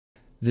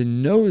The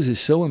nose is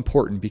so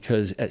important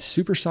because at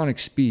supersonic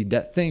speed,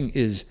 that thing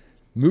is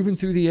moving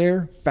through the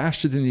air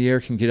faster than the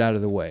air can get out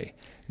of the way.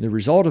 The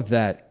result of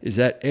that is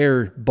that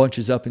air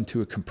bunches up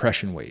into a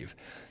compression wave.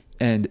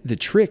 And the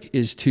trick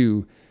is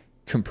to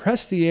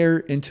compress the air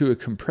into a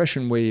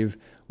compression wave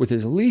with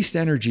as least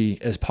energy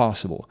as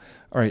possible.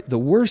 All right, the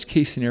worst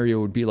case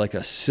scenario would be like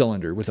a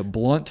cylinder with a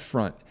blunt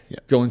front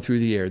going through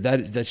the air.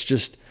 That's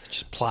just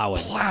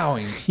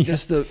plowing.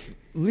 That's the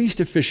least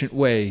efficient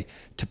way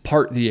to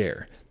part the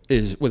air,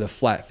 is with a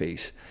flat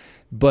face.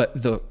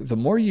 But the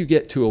more you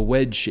get to a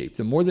wedge shape,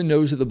 the more the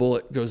nose of the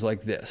bullet goes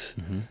like this,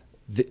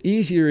 the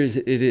easier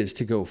it is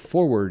to go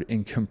forward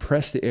and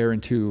compress the air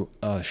into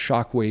a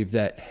shock wave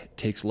that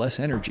takes less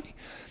energy.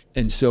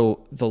 And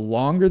so the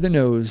longer the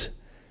nose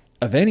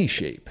of any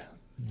shape,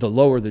 the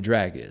lower the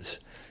drag is.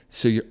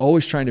 So you're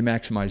always trying to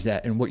maximize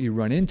that. And what you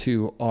run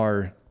into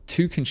are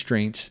two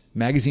constraints: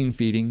 magazine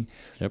feeding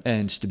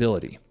and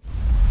stability.